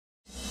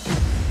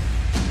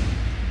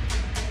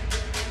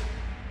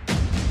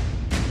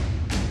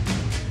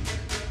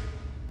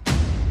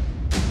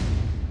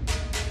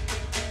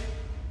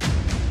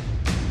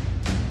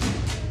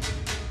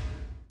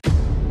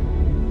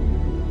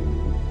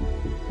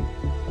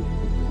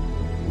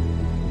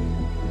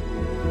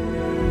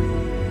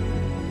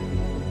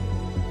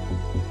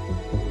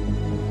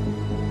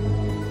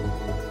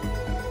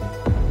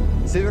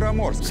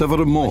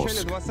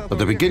Severomorsk. At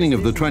the beginning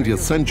of the 20th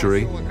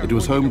century, it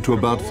was home to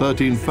about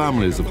 13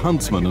 families of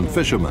huntsmen and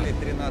fishermen.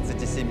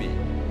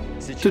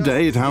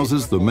 Today it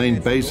houses the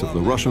main base of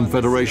the Russian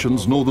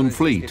Federation's Northern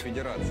Fleet.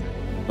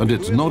 And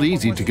it's not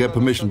easy to get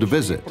permission to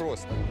visit.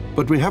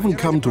 But we haven't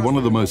come to one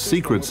of the most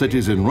secret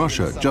cities in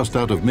Russia just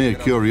out of mere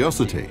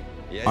curiosity.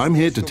 I'm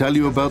here to tell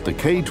you about the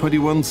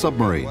K-21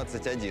 submarine.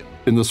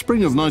 In the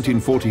spring of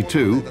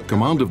 1942,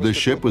 command of this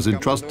ship was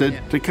entrusted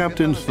to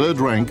Captain 3rd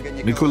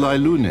Rank Nikolay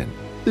Lunin.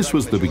 This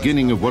was the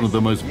beginning of one of the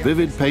most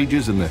vivid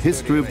pages in the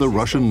history of the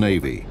Russian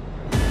Navy.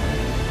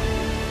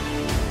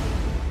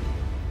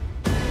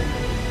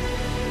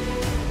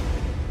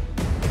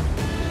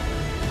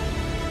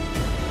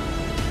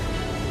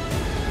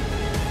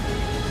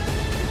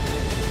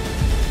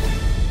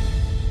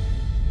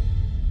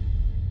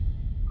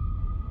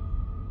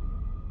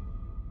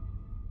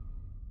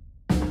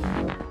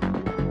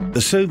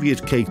 The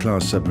Soviet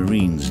K-class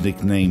submarines,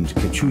 nicknamed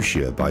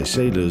Katiusha by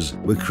sailors,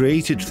 were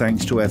created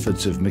thanks to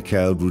efforts of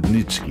Mikhail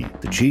Rudnitsky,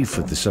 the chief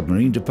of the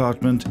submarine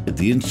department at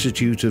the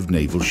Institute of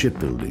Naval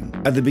Shipbuilding.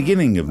 At the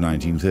beginning of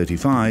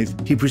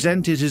 1935, he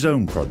presented his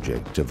own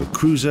project of a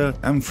cruiser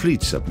and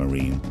fleet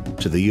submarine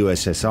to the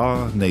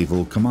USSR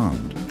Naval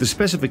Command. The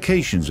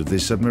specifications of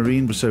this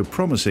submarine were so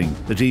promising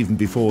that even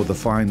before the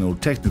final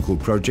technical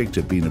project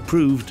had been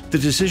approved, the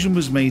decision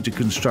was made to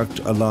construct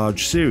a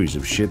large series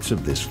of ships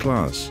of this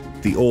class.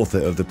 The author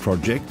of the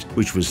project,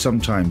 which was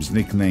sometimes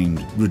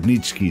nicknamed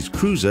Rudnitsky's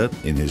Cruiser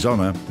in his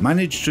honor,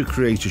 managed to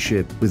create a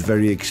ship with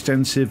very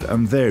extensive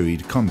and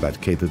varied combat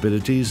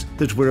capabilities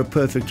that were a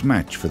perfect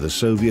match for the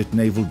Soviet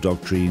naval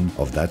doctrine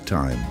of that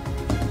time.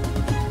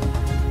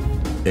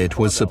 It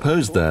was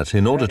supposed that,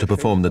 in order to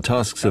perform the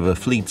tasks of a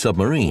fleet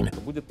submarine,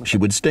 she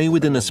would stay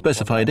within a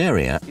specified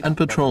area and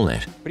patrol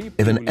it.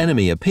 If an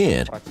enemy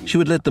appeared, she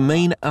would let the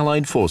main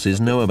Allied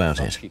forces know about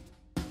it.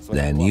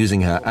 Then,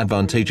 using her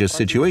advantageous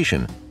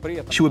situation,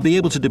 she would be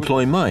able to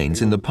deploy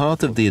mines in the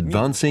path of the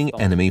advancing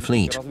enemy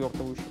fleet.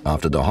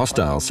 After the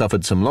hostiles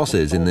suffered some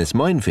losses in this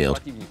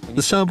minefield,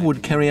 the sub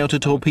would carry out a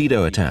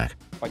torpedo attack.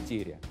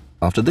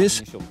 After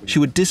this, she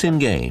would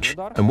disengage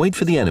and wait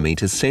for the enemy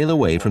to sail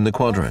away from the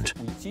quadrant.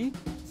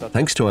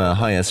 Thanks to her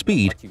higher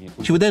speed,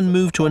 she would then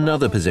move to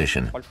another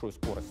position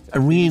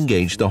and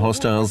re-engage the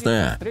hostiles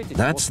there.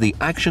 That's the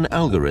action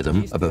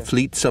algorithm of a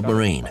fleet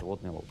submarine.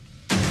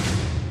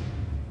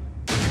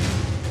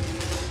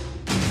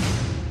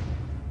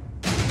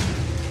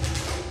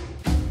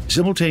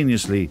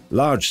 Simultaneously,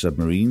 large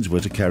submarines were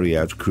to carry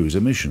out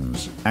cruiser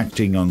missions,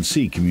 acting on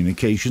sea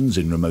communications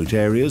in remote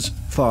areas,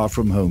 far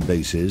from home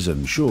bases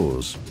and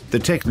shores. The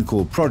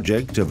technical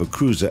project of a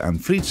cruiser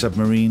and fleet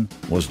submarine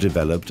was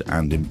developed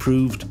and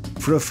improved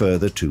for a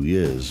further 2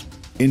 years.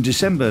 In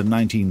December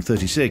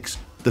 1936,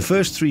 the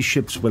first 3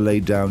 ships were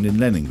laid down in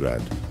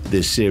Leningrad.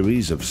 This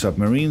series of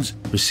submarines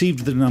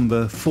received the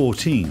number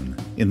 14.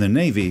 In the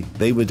Navy,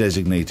 they were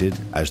designated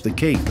as the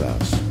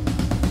K-class.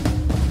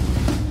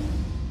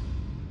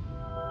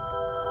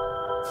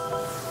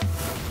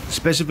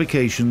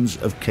 Specifications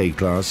of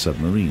K-class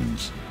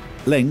submarines.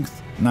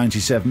 Length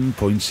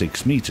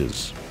 97.6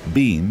 meters.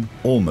 Beam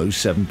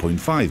almost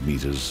 7.5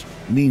 meters.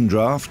 Mean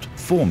draft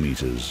 4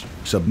 meters.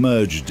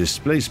 Submerged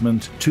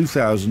displacement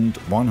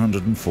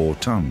 2,104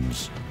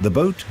 tons. The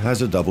boat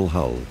has a double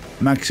hull.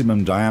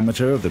 Maximum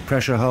diameter of the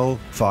pressure hull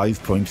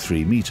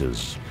 5.3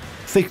 meters.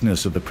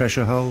 Thickness of the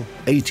pressure hull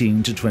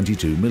 18 to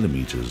 22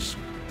 millimeters.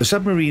 The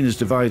submarine is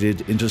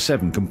divided into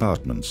 7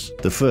 compartments.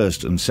 The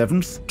first and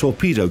 7th,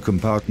 torpedo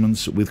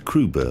compartments with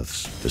crew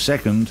berths. The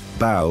second,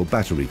 bow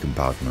battery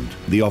compartment.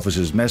 The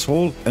officers' mess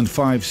hall and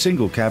 5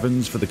 single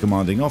cabins for the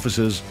commanding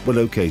officers were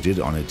located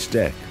on its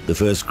deck. The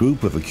first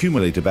group of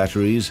accumulator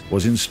batteries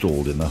was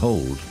installed in the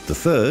hold. The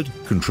third,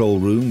 control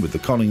room with the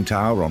conning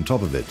tower on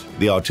top of it.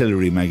 The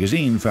artillery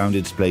magazine found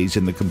its place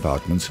in the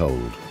compartment's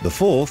hold. The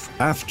fourth,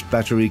 aft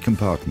battery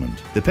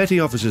compartment. The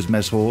petty officers'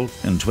 mess hall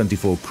and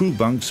 24 crew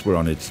bunks were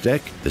on its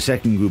deck. The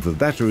second group of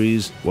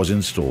batteries was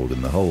installed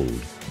in the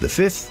hold. The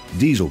fifth,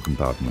 diesel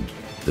compartment.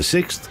 The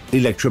sixth,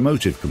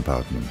 electromotive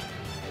compartment.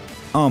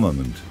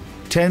 Armament.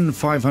 10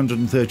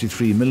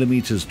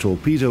 533mm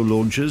torpedo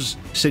launchers,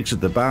 6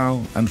 at the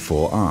bow and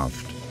 4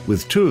 aft,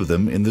 with 2 of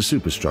them in the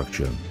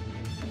superstructure.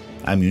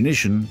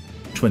 Ammunition,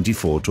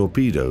 24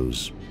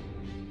 torpedoes.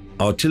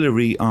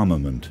 Artillery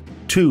armament.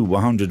 2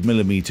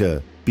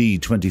 100mm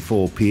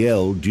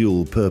B-24PL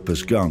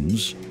dual-purpose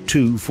guns,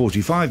 2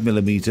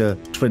 45mm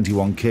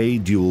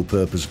 21K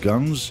dual-purpose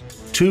guns,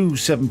 2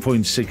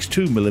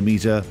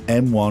 7.62mm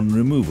M1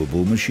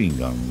 removable machine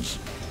guns.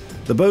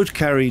 The boat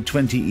carried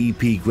 20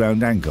 EP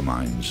ground anchor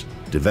mines,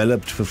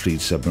 developed for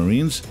fleet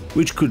submarines,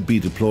 which could be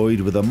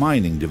deployed with a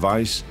mining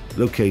device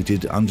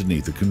located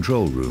underneath the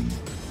control room.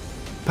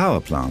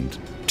 Power plant.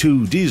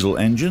 2 diesel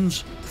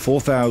engines,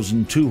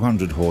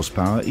 4,200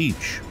 horsepower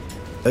each.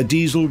 A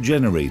diesel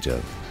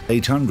generator,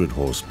 800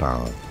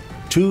 horsepower.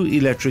 2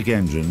 electric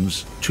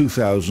engines,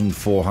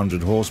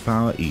 2,400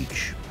 horsepower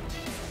each.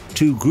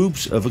 2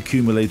 groups of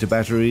accumulator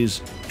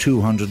batteries,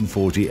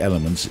 240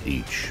 elements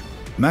each.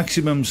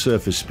 Maximum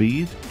surface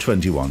speed,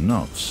 21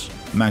 knots.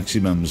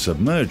 Maximum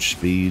submerged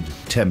speed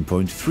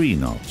 10.3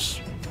 knots.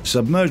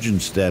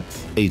 Submergence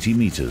depth 80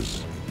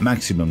 meters.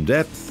 Maximum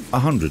depth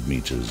 100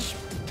 meters.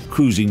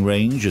 Cruising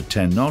range at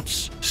 10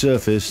 knots,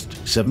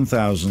 surfaced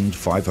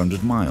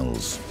 7,500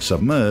 miles,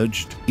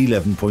 submerged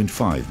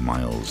 11.5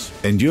 miles.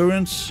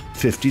 Endurance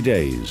 50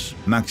 days,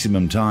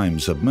 maximum time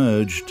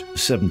submerged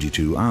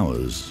 72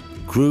 hours.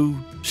 Crew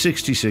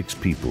 66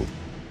 people.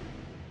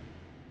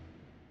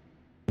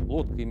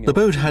 The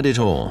boat had it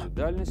all: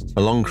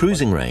 a long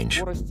cruising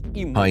range,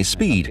 high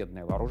speed,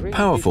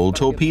 powerful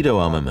torpedo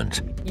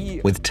armament,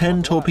 with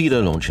 10 torpedo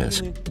launchers,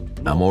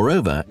 and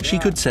moreover, she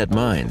could set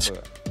mines.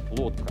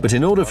 But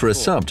in order for a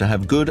sub to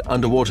have good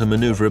underwater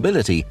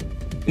maneuverability,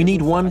 you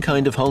need one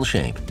kind of hull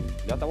shape.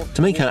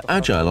 To make her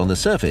agile on the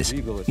surface,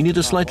 you need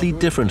a slightly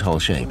different hull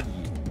shape.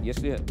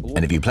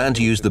 And if you plan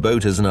to use the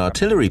boat as an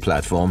artillery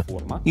platform,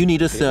 you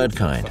need a third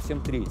kind.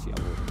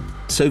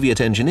 Soviet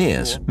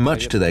engineers,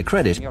 much to their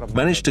credit,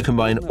 managed to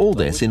combine all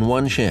this in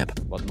one ship.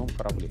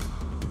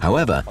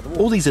 However,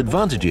 all these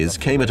advantages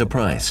came at a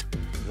price.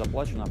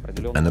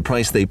 And the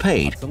price they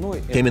paid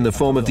came in the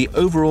form of the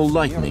overall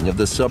lightening of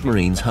the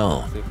submarine's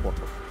hull.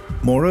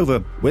 Moreover,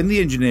 when the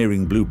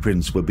engineering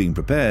blueprints were being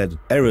prepared,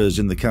 errors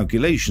in the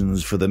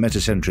calculations for the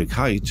metacentric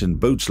height and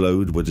boat's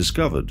load were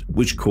discovered,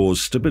 which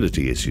caused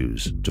stability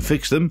issues. To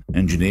fix them,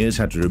 engineers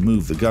had to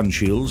remove the gun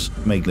shields,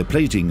 make the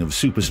plating of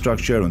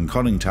superstructure and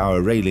conning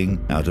tower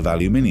railing out of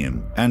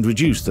aluminium, and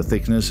reduce the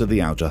thickness of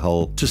the outer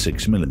hull to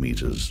 6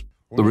 millimeters.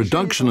 The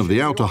reduction of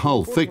the outer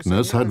hull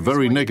thickness had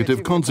very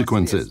negative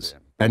consequences.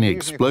 Any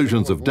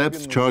explosions of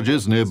depth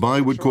charges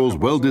nearby would cause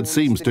welded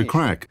seams to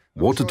crack,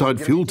 watertight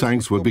fuel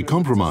tanks would be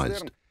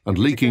compromised, and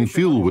leaking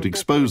fuel would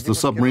expose the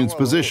submarine's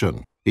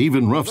position.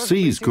 Even rough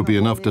seas could be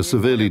enough to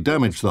severely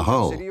damage the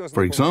hull.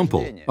 For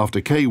example, after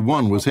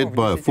K1 was hit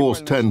by a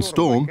force 10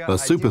 storm, her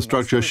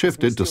superstructure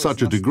shifted to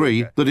such a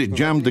degree that it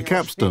jammed the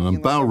capstan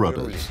and bow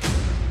rudders.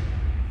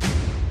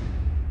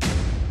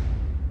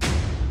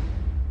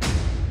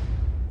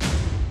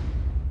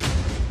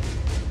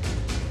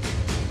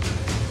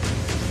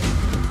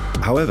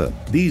 However,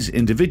 these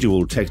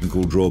individual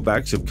technical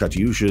drawbacks of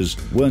Katiushas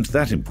weren't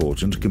that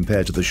important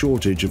compared to the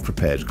shortage of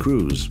prepared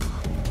crews.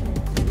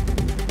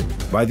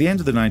 By the end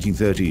of the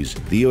 1930s,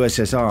 the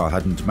USSR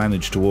hadn't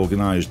managed to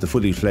organize the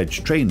fully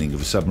fledged training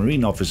of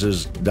submarine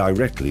officers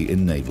directly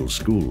in naval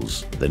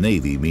schools. The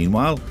Navy,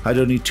 meanwhile, had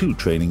only 2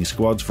 training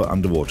squads for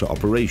underwater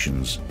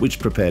operations, which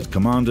prepared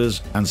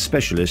commanders and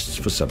specialists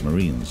for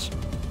submarines.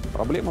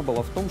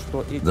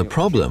 The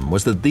problem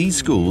was that these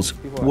schools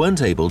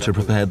weren't able to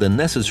prepare the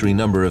necessary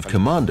number of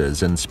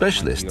commanders and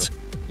specialists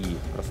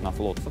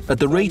at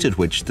the rate at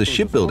which the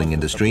shipbuilding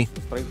industry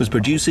was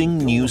producing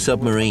new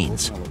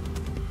submarines.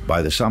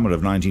 By the summer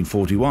of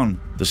 1941,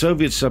 the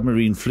Soviet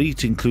submarine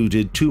fleet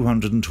included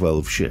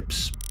 212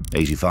 ships,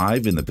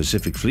 85 in the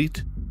Pacific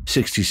Fleet,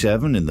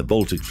 67 in the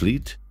Baltic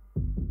Fleet,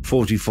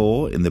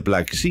 44 in the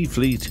Black Sea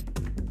Fleet,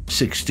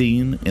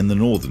 16 in the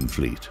Northern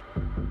Fleet.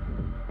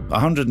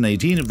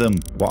 118 of them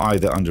were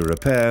either under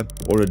repair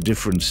or at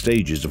different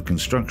stages of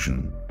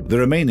construction. The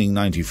remaining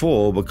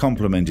 94 were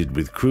complemented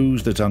with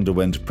crews that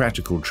underwent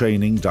practical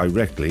training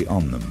directly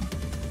on them.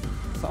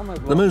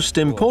 The most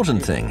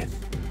important thing: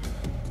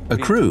 a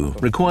crew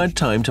required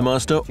time to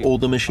master all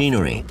the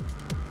machinery.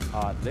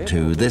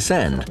 To this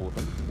end,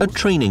 a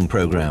training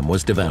program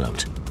was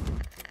developed.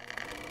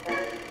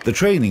 The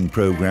training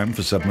program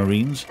for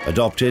submarines,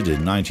 adopted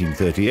in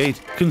 1938,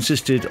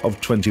 consisted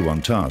of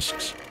 21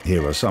 tasks.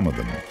 Here are some of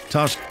them.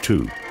 Task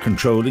 2,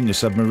 controlling a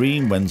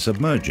submarine when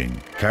submerging,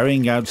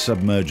 carrying out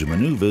submerged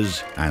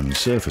maneuvers and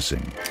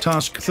surfacing.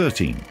 Task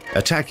 13,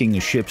 attacking a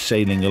ship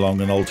sailing along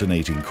an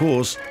alternating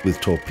course with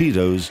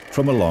torpedoes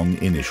from a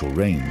long initial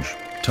range.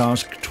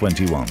 Task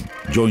 21,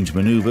 joint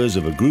maneuvers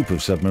of a group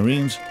of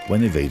submarines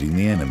when evading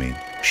the enemy.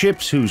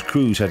 Ships whose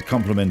crews had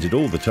complemented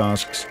all the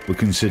tasks were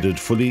considered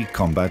fully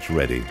combat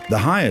ready. The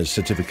highest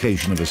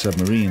certification of a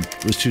submarine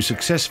was to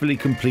successfully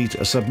complete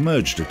a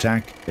submerged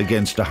attack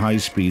against a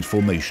high-speed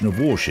formation of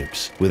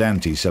warships with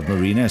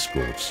anti-submarine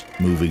escorts,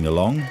 moving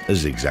along a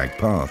zigzag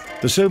path.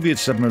 The Soviet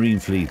submarine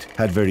fleet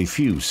had very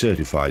few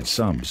certified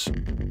subs.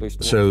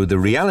 So the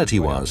reality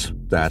was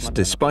that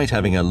despite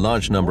having a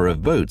large number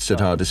of boats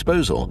at our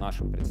disposal,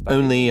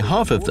 only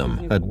half of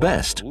them, at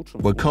best,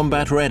 were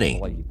combat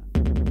ready.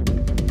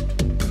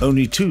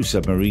 Only 2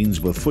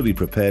 submarines were fully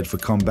prepared for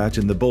combat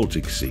in the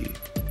Baltic Sea,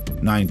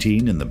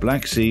 19 in the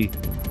Black Sea,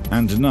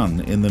 and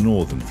none in the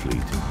Northern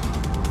Fleet.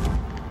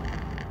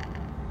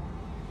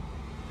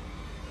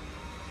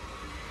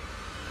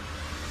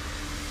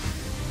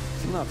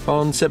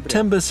 On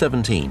September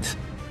 17th,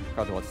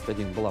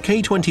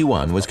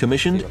 K-21 was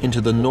commissioned into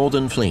the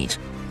Northern Fleet,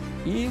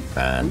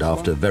 and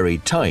after very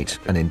tight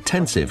and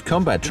intensive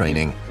combat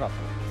training,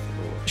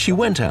 she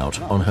went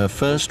out on her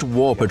first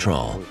war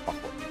patrol.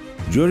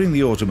 During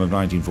the autumn of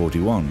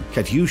 1941,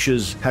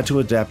 Katiushas had to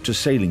adapt to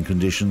sailing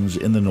conditions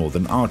in the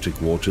northern Arctic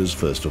waters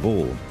first of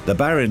all. The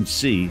Barents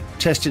Sea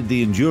tested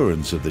the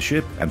endurance of the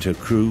ship and her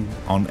crew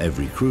on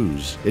every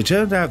cruise. It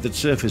turned out that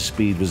surface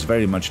speed was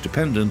very much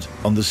dependent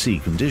on the sea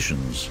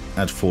conditions.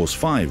 At force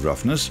 5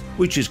 roughness,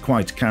 which is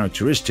quite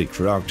characteristic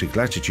for Arctic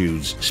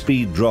latitudes,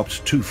 speed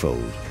dropped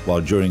twofold,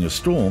 while during a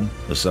storm,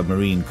 a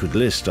submarine could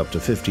list up to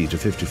 50 to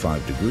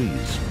 55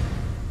 degrees.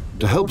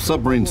 To help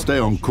submarines stay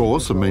on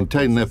course and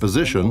maintain their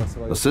position,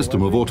 a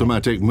system of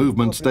automatic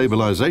movement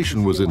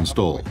stabilization was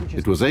installed.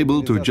 It was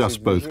able to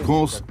adjust both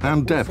course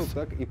and depth,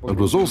 and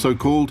was also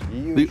called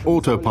the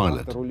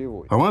autopilot.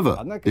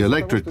 However, the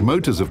electric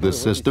motors of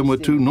this system were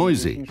too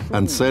noisy,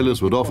 and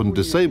sailors would often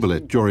disable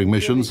it during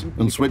missions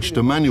and switch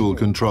to manual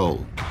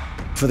control.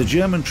 For the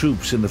German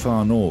troops in the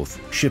far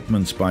north,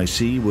 shipments by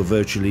sea were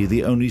virtually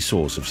the only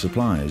source of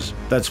supplies.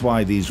 That's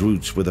why these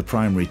routes were the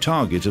primary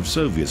target of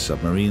Soviet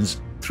submarines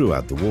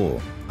throughout the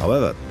war.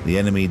 However, the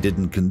enemy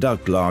didn't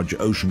conduct large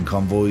ocean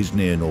convoys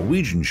near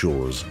Norwegian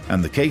shores,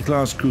 and the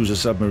K-class cruiser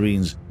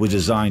submarines were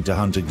designed to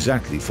hunt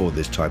exactly for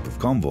this type of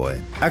convoy.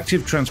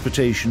 Active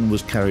transportation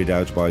was carried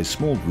out by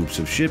small groups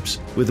of ships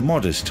with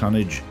modest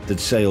tonnage that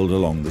sailed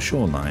along the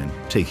shoreline,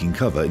 taking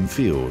cover in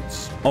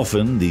fjords.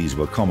 Often these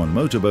were common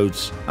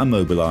motorboats and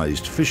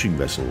mobilized fishing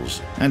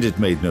vessels, and it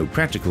made no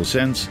practical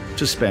sense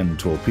to spend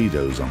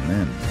torpedoes on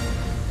them.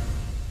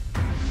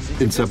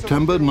 In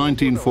September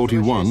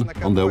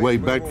 1941, on their way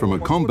back from a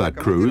combat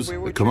cruise,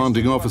 the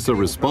commanding officer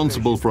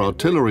responsible for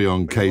artillery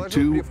on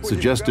K2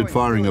 suggested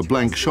firing a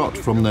blank shot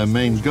from their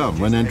main gun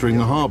when entering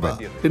the harbour,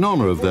 in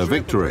honour of their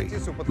victory.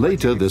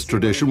 Later, this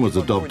tradition was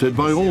adopted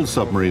by all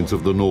submarines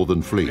of the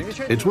Northern Fleet.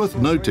 It's worth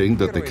noting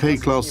that the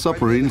K-class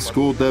submarines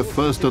scored their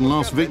first and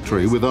last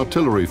victory with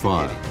artillery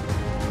fire.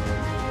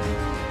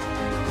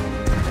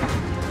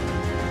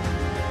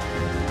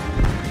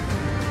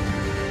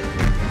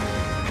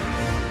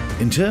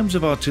 In terms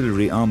of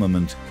artillery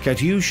armament,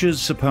 Katiushas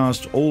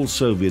surpassed all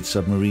Soviet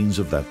submarines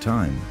of that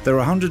time. Their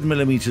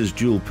 100mm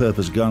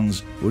dual-purpose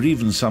guns were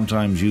even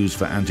sometimes used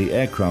for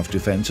anti-aircraft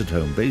defense at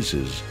home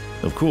bases.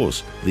 Of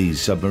course, these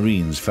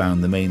submarines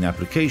found the main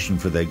application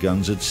for their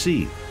guns at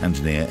sea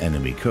and near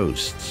enemy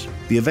coasts.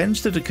 The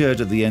events that occurred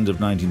at the end of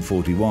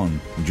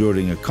 1941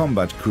 during a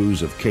combat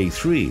cruise of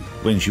K3,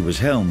 when she was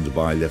helmed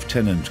by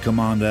Lieutenant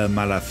Commander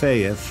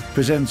Malafeyev,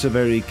 presents a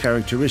very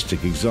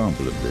characteristic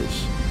example of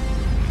this.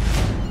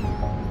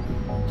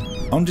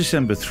 On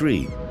December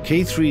 3,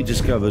 K3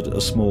 discovered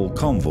a small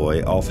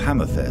convoy off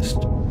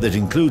Hammerfest that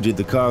included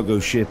the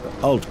cargo ship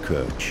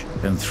Altkirch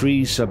and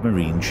 3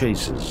 submarine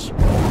chasers.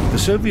 The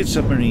Soviet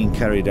submarine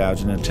carried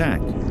out an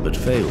attack, but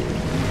failed.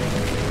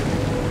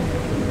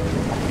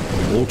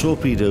 All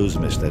torpedoes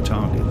missed their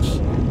targets.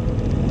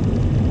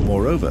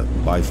 Moreover,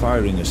 by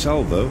firing a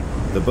salvo,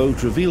 the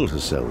boat revealed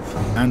herself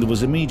and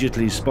was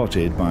immediately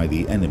spotted by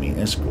the enemy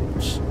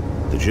escorts.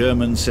 The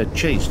Germans set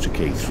chase to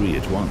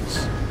K3 at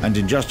once, and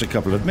in just a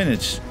couple of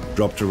minutes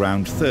dropped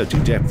around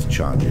 30 depth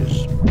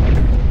charges.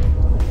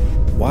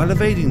 While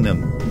evading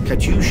them,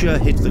 Katiusha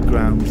hit the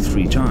ground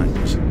 3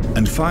 times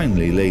and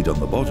finally laid on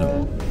the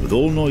bottom, with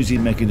all noisy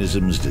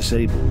mechanisms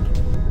disabled.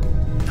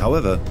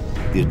 However,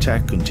 the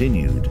attack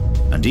continued,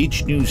 and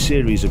each new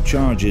series of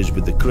charges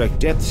with the correct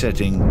depth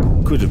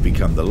setting could have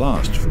become the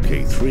last for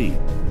K3.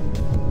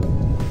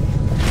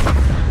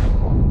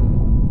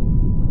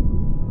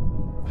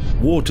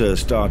 Water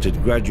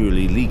started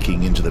gradually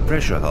leaking into the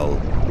pressure hull,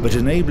 but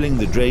enabling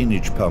the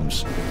drainage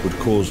pumps would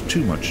cause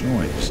too much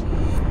noise.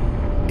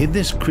 In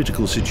this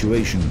critical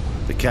situation,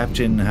 the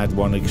captain had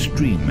one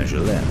extreme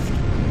measure left: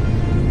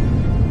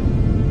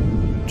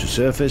 to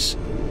surface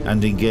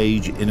and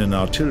engage in an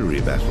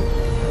artillery battle.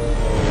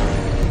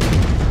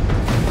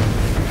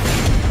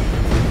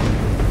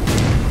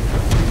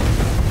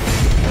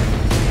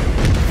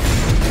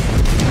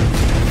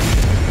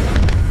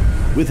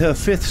 With her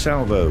 5th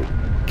salvo,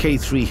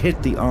 K3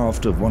 hit the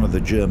aft of one of the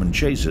German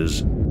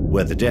chasers,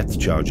 where the depth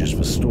charges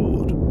were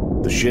stored.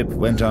 The ship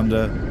went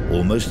under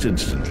almost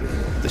instantly.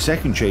 The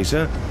second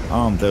chaser,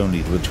 armed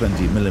only with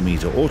 20mm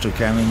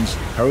autocannons,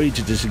 hurried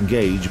to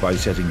disengage by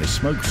setting a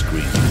smoke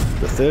screen.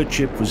 The third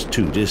ship was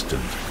too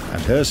distant,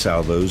 and her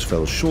salvos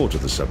fell short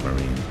of the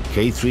submarine.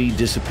 K3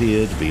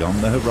 disappeared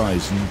beyond the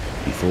horizon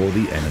before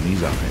the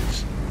enemy's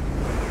eyes.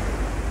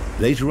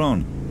 Later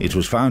on, it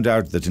was found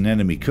out that an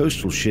enemy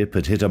coastal ship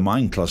had hit a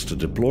mine cluster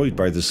deployed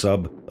by the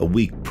sub a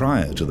week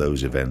prior to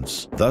those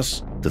events.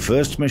 Thus, the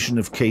first mission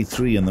of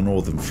K3 in the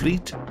Northern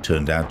Fleet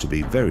turned out to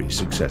be very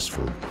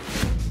successful.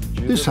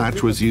 This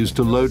hatch was used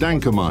to load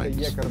anchor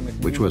mines,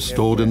 which were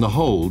stored in the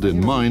hold in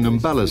mine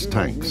and ballast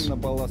tanks.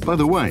 By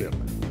the way,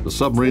 the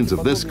submarines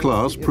of this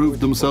class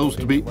proved themselves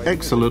to be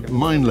excellent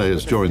mine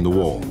layers during the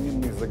war.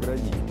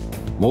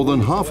 More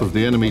than half of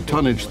the enemy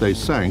tonnage they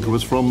sank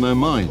was from their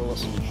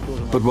mines.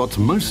 But what's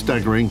most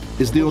staggering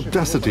is the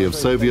audacity of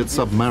Soviet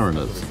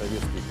submariners.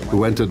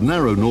 who entered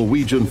narrow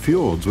Norwegian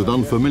fjords with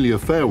unfamiliar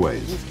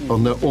fairways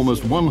on their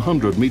almost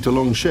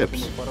 100-meter-long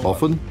ships.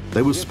 Often,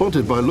 they were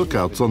spotted by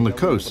lookouts on the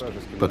coast,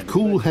 but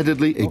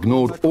cool-headedly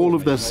ignored all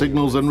of their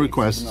signals and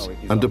requests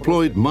and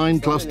deployed mine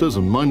clusters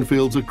and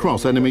minefields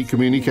across enemy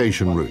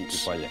communication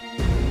routes.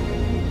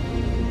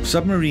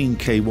 Submarine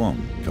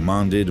K1,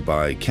 commanded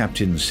by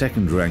Captain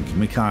 2nd Rank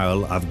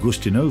Mikhail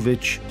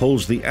Avgustinovich,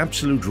 holds the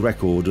absolute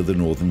record of the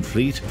Northern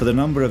Fleet for the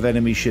number of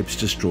enemy ships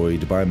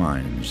destroyed by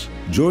mines.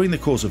 During the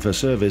course of her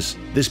service,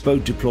 this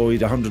boat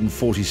deployed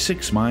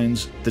 146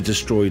 mines that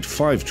destroyed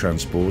 5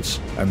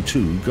 transports and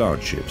 2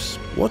 guard ships.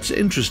 What's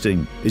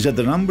interesting is that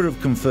the number of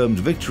confirmed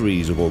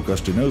victories of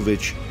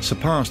Avgustinovich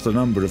surpassed the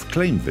number of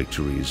claimed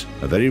victories,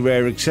 a very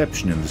rare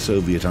exception in the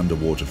Soviet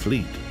underwater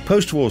fleet.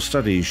 Post-war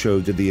studies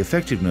showed that the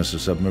effectiveness of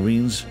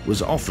submarines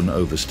was often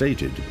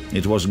overstated.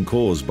 It wasn't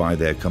caused by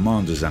their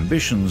commanders'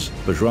 ambitions,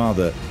 but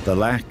rather the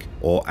lack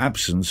or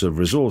absence of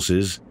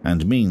resources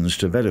and means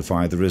to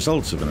verify the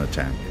results of an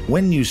attack.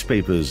 When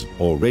newspapers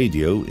or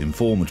radio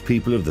informed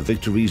people of the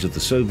victories of the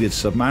Soviet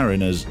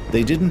submariners,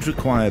 they didn't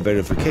require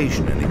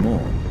verification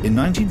anymore. In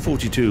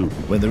 1942,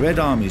 when the Red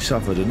Army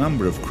suffered a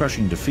number of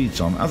crushing defeats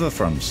on other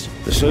fronts,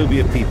 the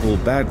Soviet people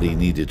badly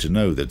needed to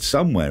know that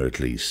somewhere at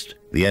least,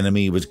 the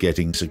enemy was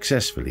getting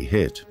successfully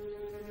hit.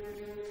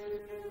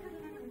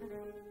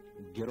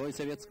 Герой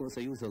Советского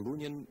Союза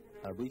Лунин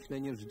обычно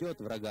не ждет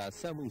врага, а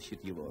сам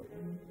ищет его.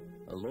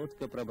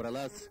 Лодка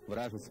пробралась к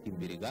вражеским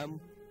берегам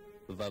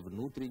во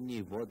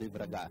внутренние воды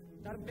врага.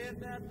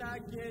 Торпедные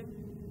атаки!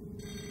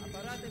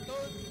 Аппараты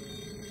тут!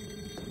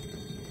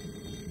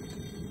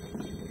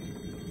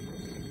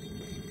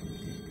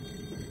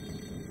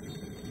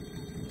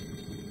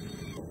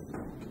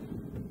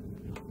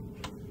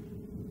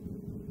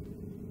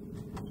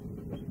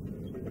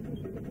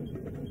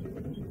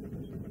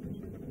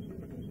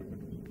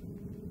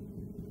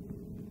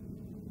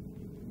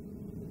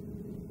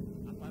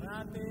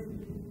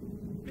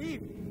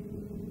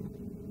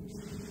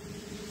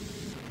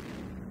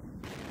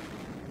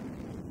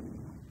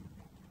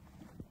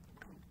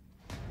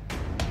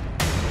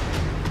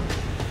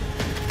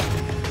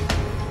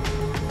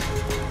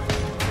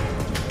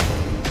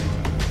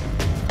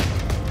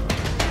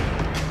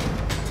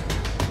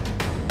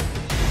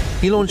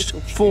 He launched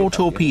 4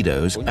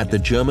 torpedoes at the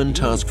German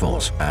task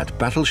force at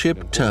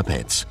battleship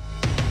Tirpitz.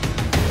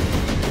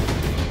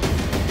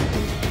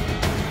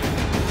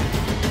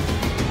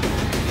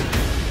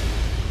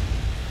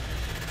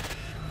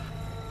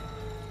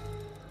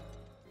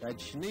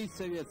 Точны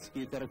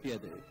советские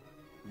торпеды.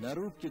 На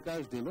рубке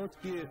каждой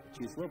лодки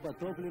число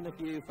потопленных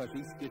ею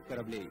фашистских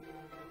кораблей.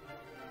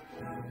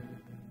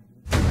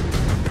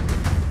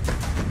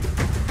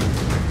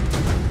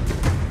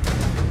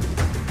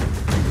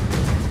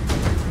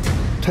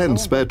 10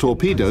 spare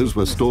torpedoes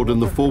were stored in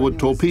the forward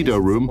torpedo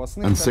room,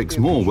 and 6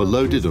 more were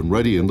loaded and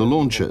ready in the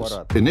launchers.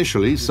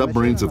 Initially,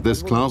 submarines of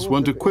this class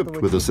weren't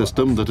equipped with a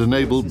system that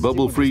enabled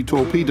bubble-free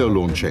torpedo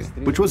launching,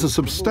 which was a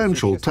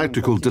substantial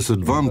tactical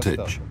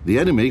disadvantage. The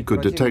enemy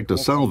could detect a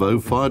salvo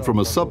fired from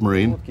a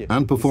submarine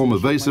and perform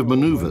evasive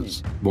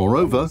maneuvers.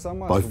 Moreover,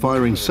 by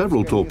firing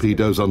several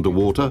torpedoes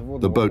underwater,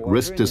 the boat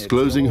risked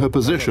disclosing her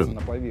position.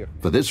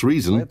 For this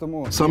reason,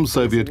 some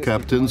Soviet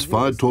captains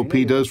fired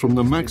torpedoes from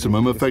the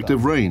maximum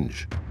effective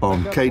range.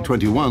 On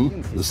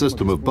K-21, the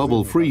system of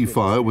bubble-free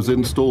fire was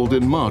installed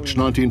in March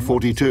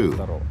 1942.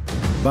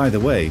 By the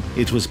way,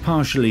 it was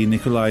partially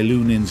Nikolay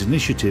Lunin's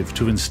initiative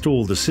to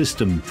install the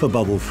system for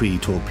bubble-free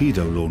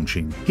torpedo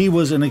launching. He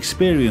was an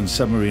experienced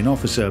submarine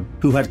officer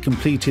who had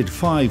completed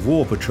 5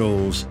 war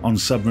patrols on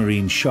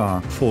submarine Shah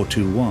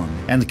 421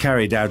 and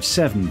carried out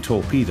 7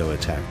 torpedo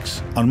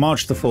attacks. On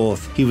March the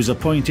 4th, he was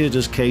appointed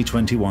as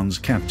K-21's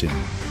captain.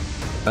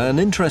 An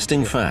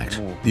interesting fact,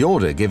 the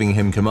order giving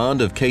him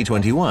command of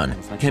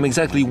K-21 came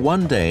exactly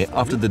 1 day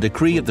after the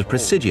decree of the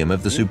Presidium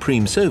of the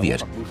Supreme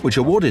Soviet, which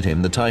awarded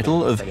him the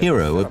title of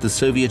Hero of the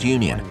Soviet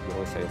Union.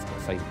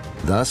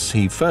 Thus,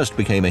 he first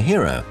became a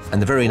hero,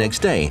 and the very next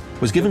day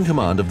was given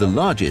command of the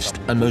largest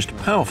and most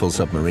powerful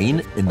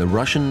submarine in the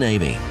Russian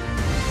Navy.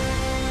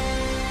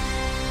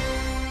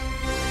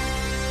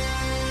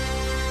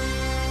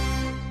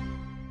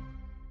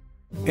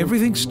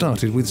 Everything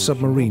started with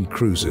submarine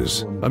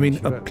cruisers. I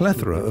mean, a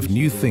plethora of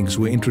new things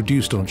were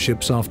introduced on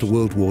ships after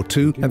World War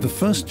II, and the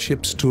first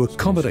ships to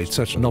accommodate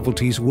such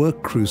novelties were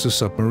cruiser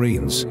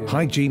submarines.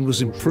 Hygiene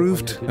was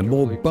improved and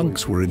more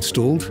bunks were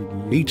installed.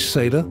 Each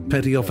sailor,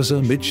 petty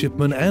officer,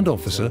 midshipman and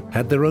officer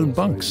had their own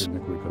bunks.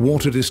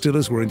 Water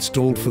distillers were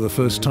installed for the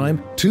first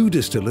time, 2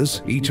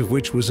 distillers, each of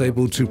which was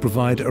able to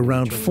provide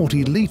around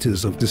 40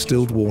 litres of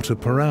distilled water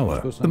per hour.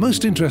 The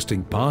most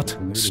interesting part,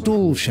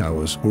 stall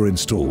showers were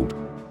installed.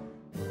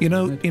 You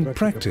know, in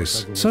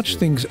practice, such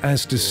things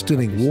as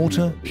distilling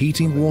water,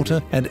 heating water,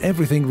 and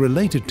everything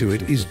related to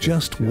it is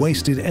just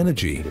wasted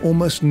energy.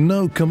 Almost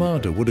no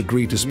commander would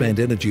agree to spend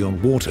energy on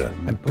water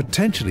and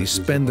potentially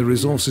spend the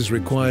resources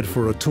required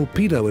for a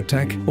torpedo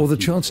attack or the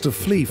chance to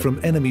flee from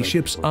enemy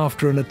ships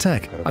after an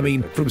attack. I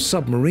mean, from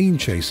submarine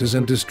chasers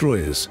and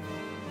destroyers.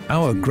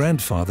 Our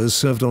grandfathers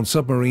served on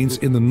submarines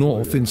in the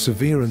north in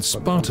severe and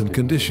Spartan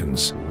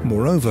conditions.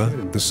 Moreover,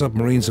 the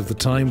submarines of the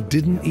time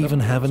didn't even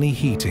have any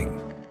heating.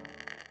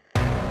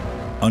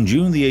 On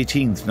June the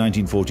 18th,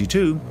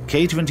 1942,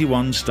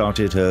 K-21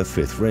 started her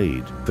fifth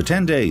raid. For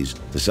 10 days,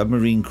 the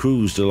submarine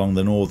cruised along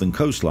the northern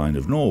coastline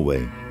of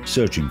Norway,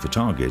 searching for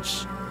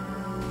targets.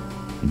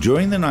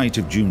 During the night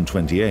of June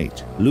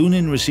 28,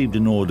 Lunin received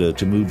an order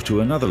to move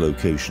to another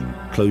location,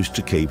 close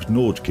to Cape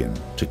Nordkin,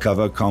 to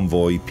cover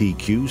convoy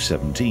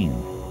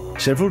PQ-17.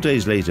 Several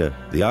days later,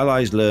 the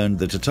Allies learned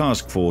that a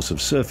task force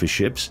of surface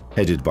ships,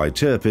 headed by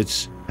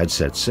Tirpitz, had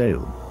set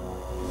sail.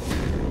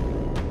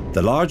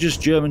 The largest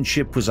German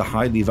ship was a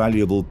highly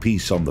valuable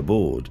piece on the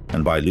board,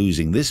 and by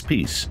losing this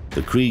piece,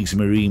 the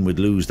Kriegsmarine would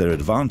lose their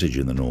advantage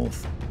in the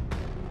north.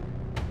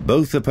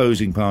 Both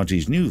opposing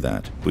parties knew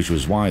that, which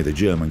was why the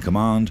German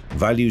command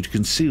valued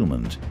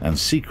concealment and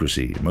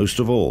secrecy most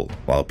of all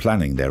while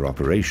planning their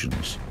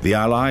operations. The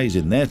Allies,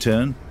 in their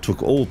turn,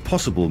 took all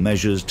possible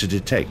measures to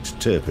detect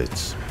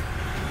Tirpitz.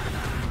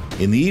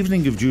 In the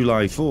evening of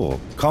July 4,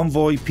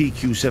 convoy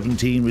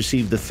PQ-17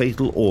 received the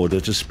fatal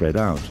order to spread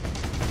out.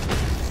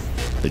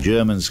 The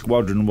German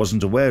squadron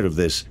wasn't aware of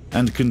this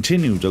and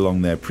continued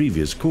along their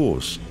previous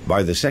course.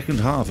 By the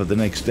second half of the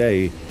next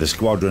day, the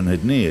squadron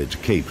had neared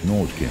Cape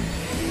Nordkin.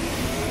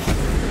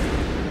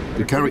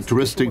 The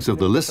characteristics of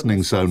the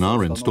listening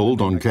sonar installed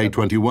on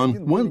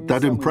K-21 weren't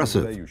that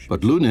impressive,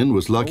 but Lunin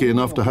was lucky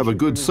enough to have a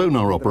good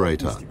sonar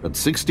operator. At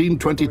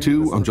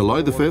 16:22 on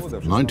July the 5th,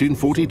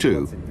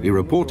 1942, he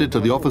reported to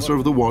the officer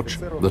of the watch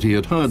that he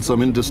had heard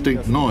some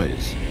indistinct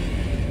noise.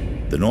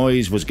 The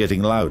noise was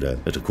getting louder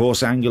at a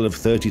course angle of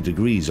 30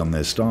 degrees on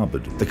their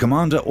starboard. The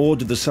commander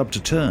ordered the sub to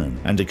turn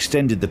and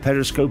extended the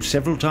periscope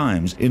several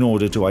times in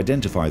order to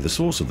identify the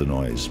source of the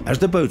noise. As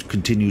the boat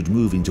continued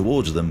moving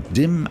towards them,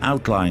 dim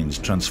outlines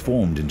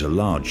transformed into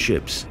large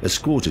ships,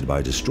 escorted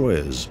by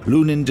destroyers.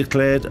 Lunin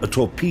declared a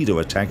torpedo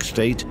attack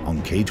state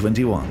on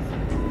K-21.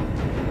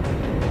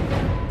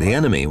 The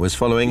enemy was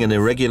following an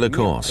irregular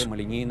course.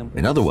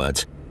 In other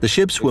words, the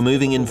ships were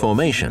moving in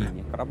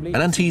formation, an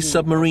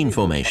anti-submarine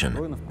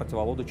formation.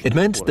 It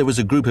meant there was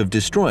a group of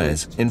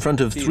destroyers in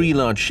front of 3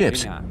 large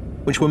ships,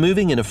 which were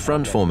moving in a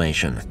front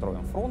formation.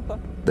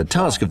 The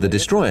task of the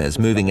destroyers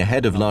moving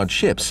ahead of large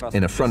ships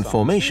in a front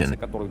formation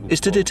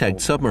is to detect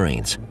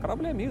submarines.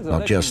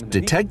 Not just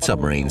detect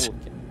submarines,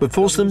 but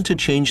force them to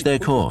change their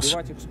course.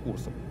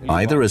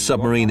 Either a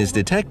submarine is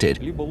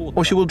detected,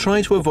 or she will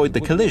try to avoid the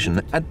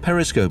collision at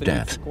periscope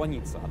depth.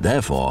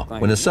 Therefore,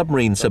 when a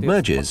submarine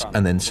submerges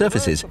and then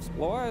surfaces,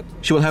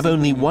 she will have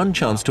only one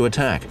chance to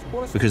attack,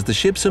 because the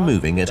ships are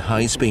moving at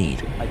high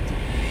speed.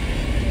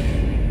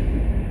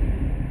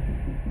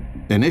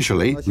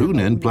 Initially,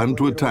 Lunin planned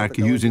to attack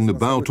using the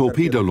bow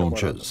torpedo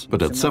launchers,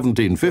 but at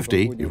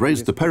 17:50, he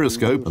raised the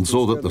periscope and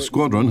saw that the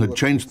squadron had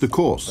changed the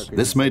course.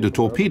 This made a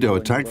torpedo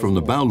attack from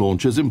the bow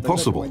launchers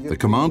impossible. The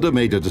commander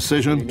made a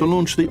decision to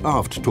launch the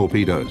aft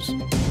torpedoes.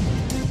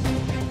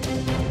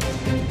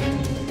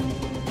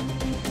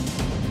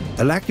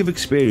 A lack of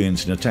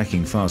experience in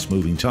attacking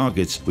fast-moving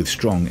targets with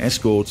strong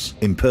escorts,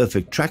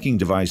 imperfect tracking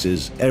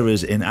devices,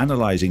 errors in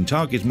analyzing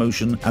target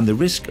motion, and the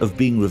risk of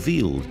being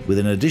revealed with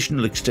an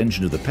additional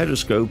extension of the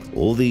periscope,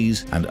 all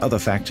these and other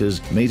factors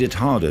made it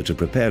harder to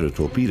prepare a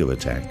torpedo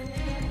attack.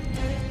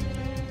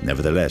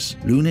 Nevertheless,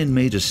 Lunin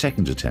made a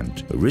second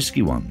attempt, a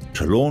risky one,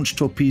 to launch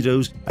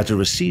torpedoes at a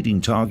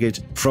receding target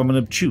from an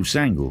obtuse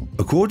angle.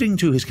 According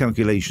to his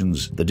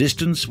calculations, the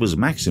distance was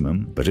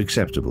maximum but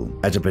acceptable.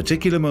 At a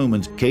particular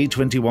moment,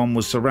 K-21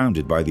 was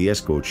surrounded by the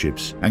escort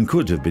ships and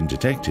could have been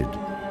detected.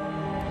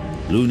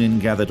 Lunin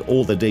gathered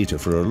all the data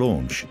for a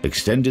launch,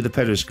 extended the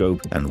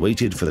periscope, and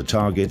waited for the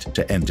target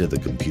to enter the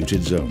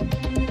computed zone.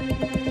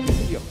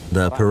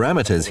 The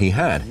parameters he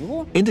had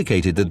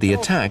indicated that the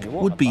attack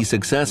would be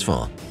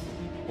successful.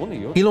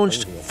 He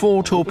launched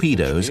 4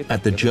 torpedoes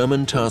at the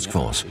German task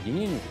force,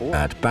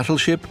 at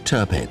battleship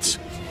Tirpitz.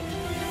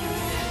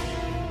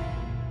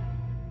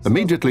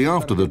 Immediately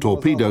after the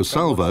torpedo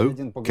salvo,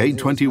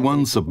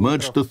 K-21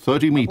 submerged to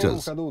 30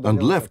 meters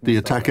and left the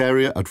attack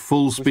area at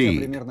full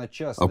speed.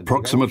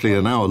 Approximately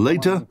an hour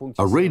later,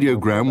 a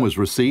radiogram was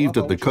received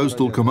at the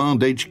Coastal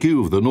Command HQ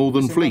of the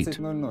Northern Fleet.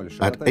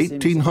 At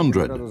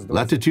 1800,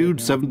 latitude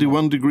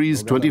 71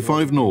 degrees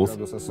 25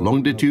 north,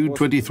 longitude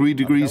 23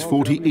 degrees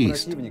 40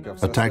 east,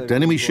 attacked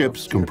enemy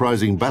ships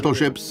comprising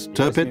battleships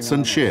Tirpitz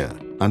and Scheer,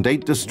 and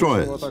 8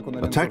 destroyers,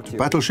 attacked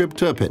battleship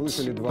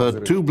Tirpitz,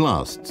 heard 2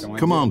 blasts,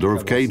 commander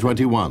of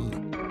K-21.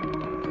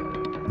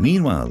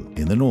 Meanwhile,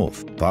 in the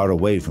north, far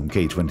away from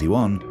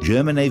K-21,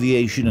 German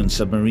aviation and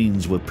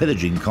submarines were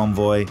pillaging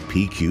convoy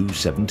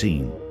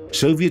PQ-17.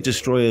 Soviet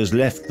destroyers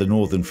left the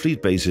northern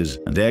fleet bases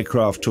and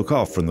aircraft took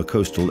off from the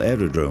coastal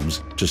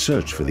aerodromes to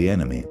search for the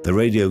enemy. The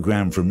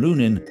radiogram from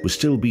Lunin was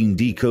still being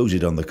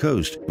decoded on the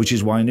coast, which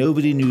is why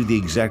nobody knew the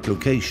exact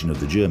location of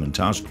the German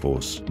task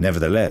force.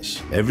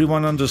 Nevertheless,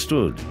 everyone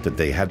understood that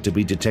they had to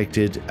be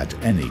detected at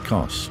any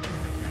cost.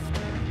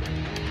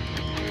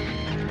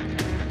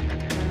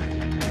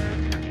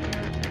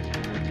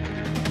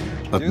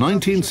 At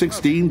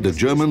 1916, the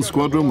German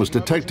squadron was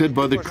detected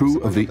by the crew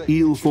of the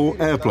Il-4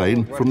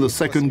 airplane from the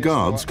 2nd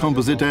Guards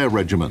Composite Air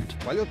Regiment.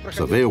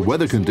 Severe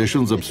weather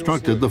conditions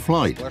obstructed the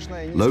flight.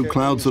 Low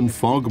clouds and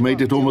fog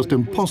made it almost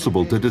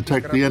impossible to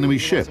detect the enemy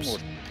ships.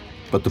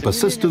 But the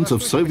persistence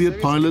of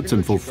Soviet pilots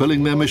in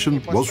fulfilling their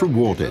mission was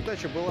rewarded.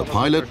 The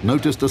pilot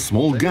noticed a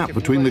small gap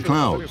between the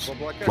clouds,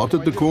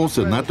 plotted the course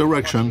in that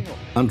direction,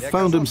 and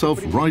found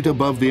himself right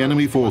above the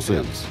enemy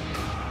forces.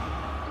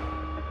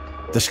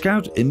 The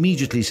scout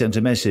immediately sent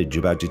a message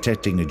about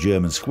detecting a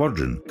German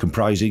squadron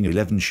comprising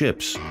 11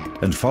 ships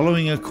and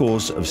following a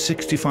course of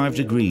 65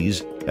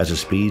 degrees at a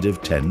speed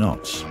of 10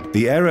 knots.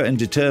 The error in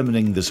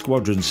determining the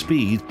squadron's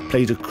speed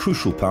played a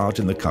crucial part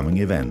in the coming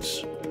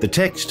events. The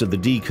text of the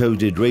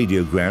decoded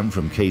radiogram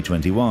from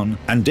K-21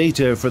 and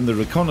data from the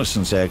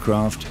reconnaissance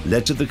aircraft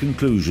led to the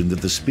conclusion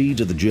that the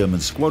speed of the German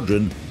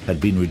squadron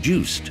had been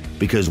reduced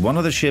because one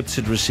of the ships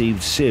had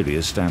received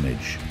serious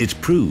damage. It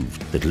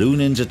proved that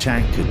Lunin's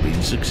attack had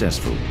been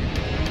successful.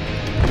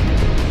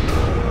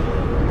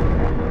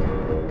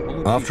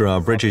 After our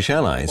British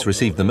allies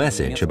received the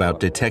message about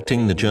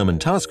detecting the German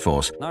task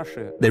force,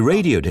 they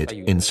radioed it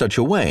in such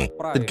a way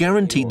that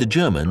guaranteed the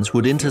Germans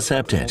would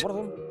intercept it.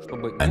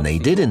 And they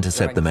did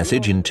intercept the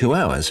message in 2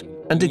 hours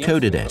and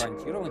decoded it.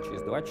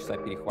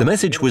 The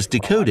message was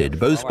decoded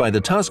both by the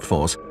task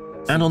force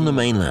and on the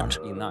mainland.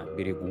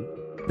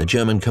 The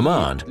German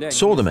command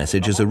saw the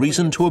message as a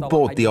reason to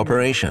abort the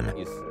operation.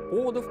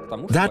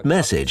 That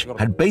message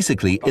had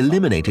basically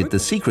eliminated the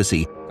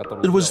secrecy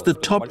that was the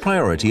top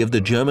priority of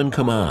the German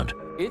command.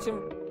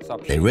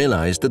 They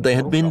realized that they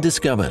had been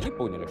discovered.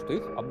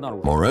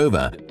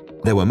 Moreover,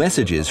 there were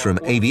messages from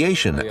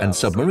aviation and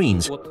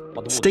submarines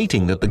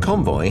stating that the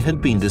convoy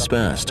had been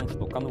dispersed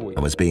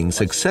and was being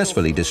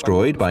successfully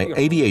destroyed by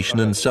aviation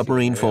and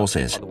submarine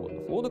forces.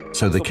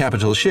 So the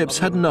capital ships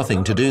had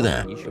nothing to do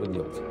there.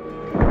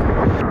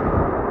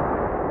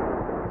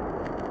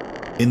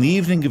 In the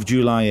evening of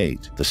July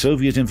 8, the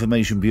Soviet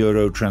Information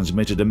Bureau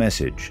transmitted a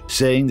message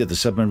saying that the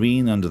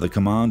submarine under the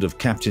command of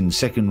Captain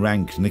 2nd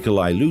Rank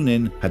Nikolay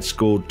Lunin had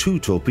scored 2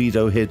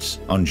 torpedo hits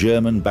on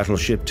German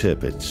battleship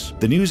Tirpitz.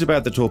 The news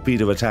about the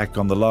torpedo attack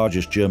on the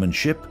largest German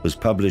ship was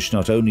published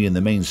not only in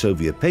the main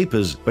Soviet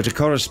papers, but a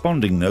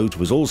corresponding note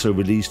was also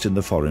released in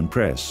the foreign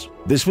press.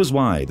 This was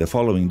why, the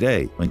following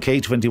day, when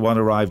K-21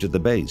 arrived at the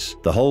base,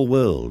 the whole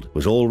world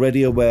was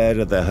already aware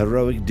of the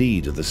heroic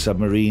deed of the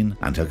submarine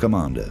and her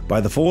commander. By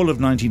the fall of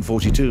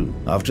 1942,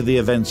 after the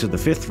events of the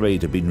 5th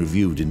raid had been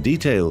reviewed in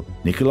detail,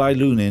 Nikolay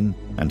Lunin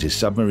and his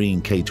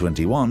submarine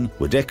K-21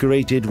 were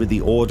decorated with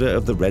the Order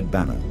of the Red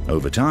Banner.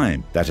 Over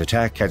time, that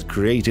attack had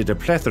created a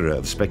plethora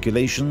of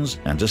speculations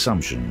and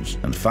assumptions,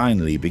 and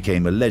finally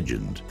became a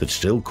legend that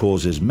still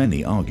causes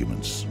many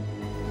arguments.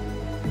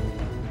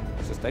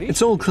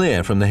 It's all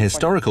clear from the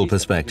historical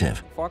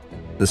perspective.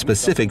 The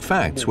specific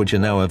facts, which are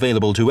now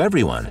available to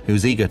everyone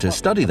who's eager to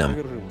study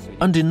them,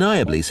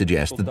 undeniably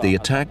suggest that the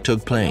attack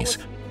took place,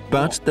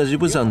 but that it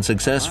was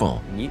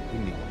unsuccessful.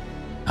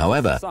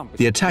 However,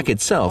 the attack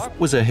itself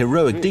was a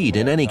heroic deed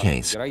in any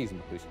case.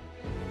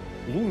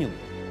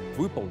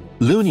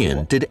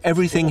 Lunin did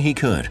everything he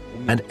could,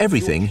 and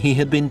everything he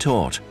had been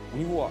taught.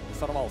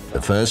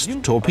 The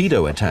first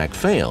torpedo attack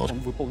failed,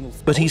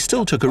 but he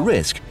still took a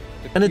risk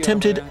and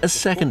attempted a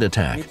second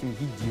attack.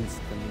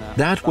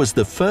 That was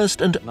the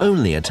first and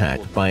only attack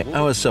by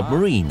our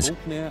submarines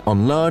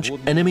on large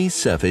enemy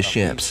surface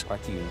ships.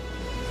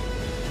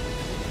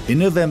 In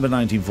November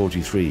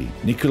 1943,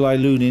 Nikolay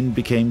Lunin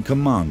became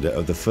commander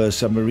of the 1st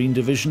Submarine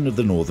Division of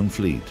the Northern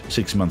Fleet.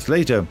 6 months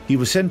later, he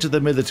was sent to the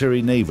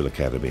Military Naval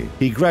Academy.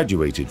 He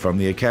graduated from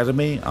the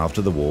academy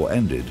after the war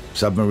ended.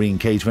 Submarine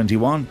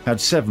K-21 had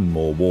 7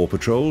 more war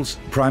patrols,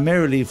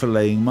 primarily for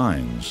laying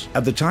mines.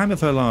 At the time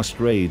of her last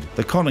raid,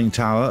 the conning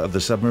tower of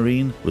the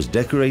submarine was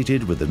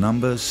decorated with the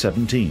number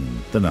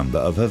 17, the number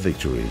of her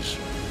victories.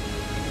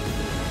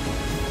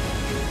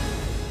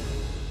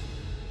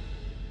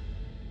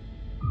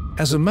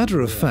 As a matter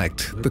of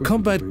fact, the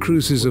combat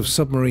cruises of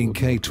submarine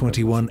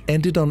K-21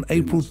 ended on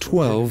April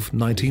 12,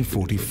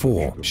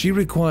 1944. She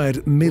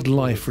required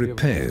mid-life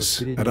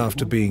repairs, and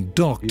after being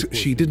docked,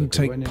 she didn't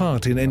take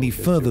part in any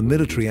further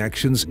military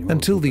actions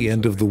until the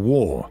end of the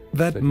war.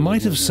 That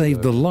might have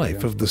saved the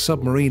life of the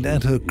submarine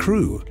and her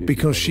crew,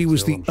 because she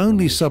was the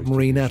only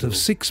submarine out of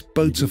 6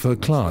 boats of her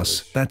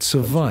class that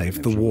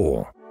survived the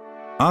war.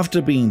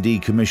 After being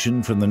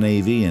decommissioned from the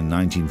Navy in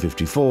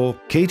 1954,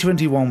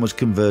 K-21 was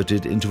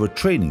converted into a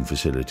training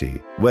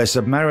facility where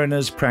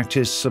submariners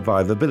practiced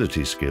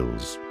survivability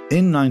skills.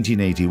 In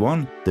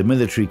 1981, the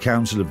Military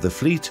Council of the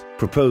Fleet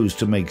proposed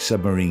to make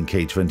submarine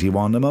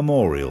K-21 a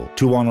memorial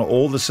to honor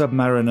all the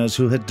submariners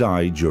who had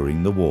died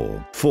during the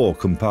war. 4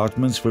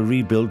 compartments were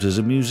rebuilt as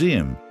a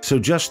museum, so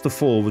just the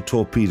forward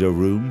torpedo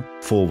room,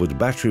 forward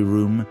battery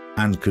room,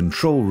 and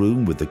control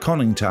room with the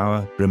conning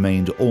tower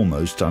remained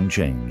almost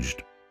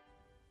unchanged.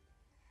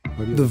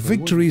 The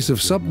victories of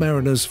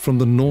submariners from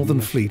the Northern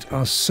Fleet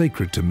are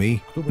sacred to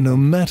me, no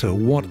matter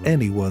what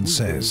anyone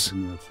says.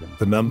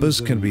 The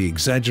numbers can be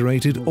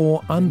exaggerated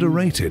or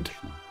underrated,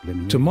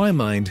 To my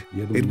mind,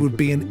 it would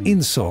be an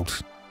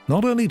insult,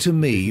 not only to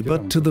me,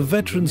 but to the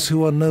veterans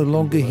who are no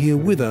longer here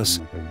with us,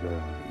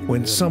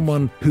 when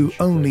someone who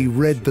only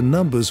read the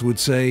numbers would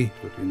say,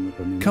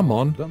 "Come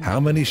on, how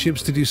many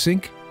ships did you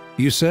sink?"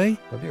 You say?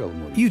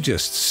 You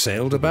just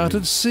sailed about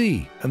at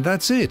sea, and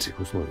that's it.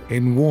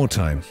 In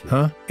wartime,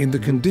 in the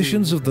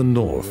conditions of the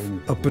North,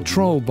 a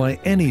patrol by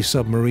any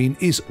submarine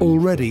is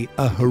already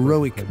a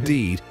heroic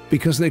deed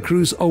because their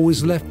crews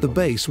always left the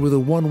base with a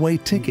one-way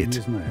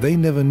ticket. They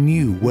never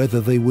knew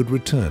whether they would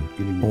return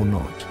or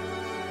not.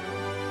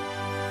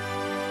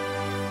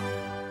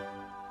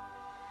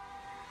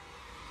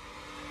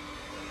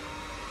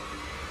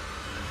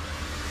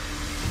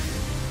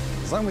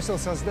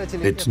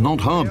 It's not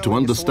hard to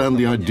understand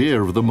the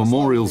idea of the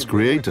memorial's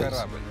creators.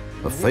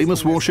 A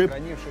famous warship,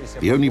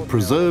 the only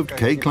preserved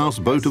K-class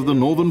boat of the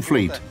Northern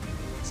Fleet,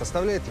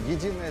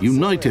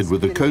 united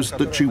with the coast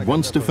that she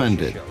once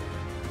defended.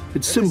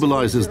 It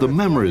symbolizes the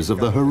memories of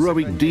the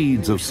heroic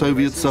deeds of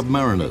Soviet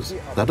submariners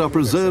that are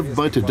preserved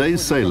by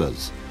today's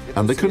sailors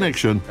and the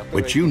connection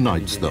which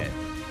unites them.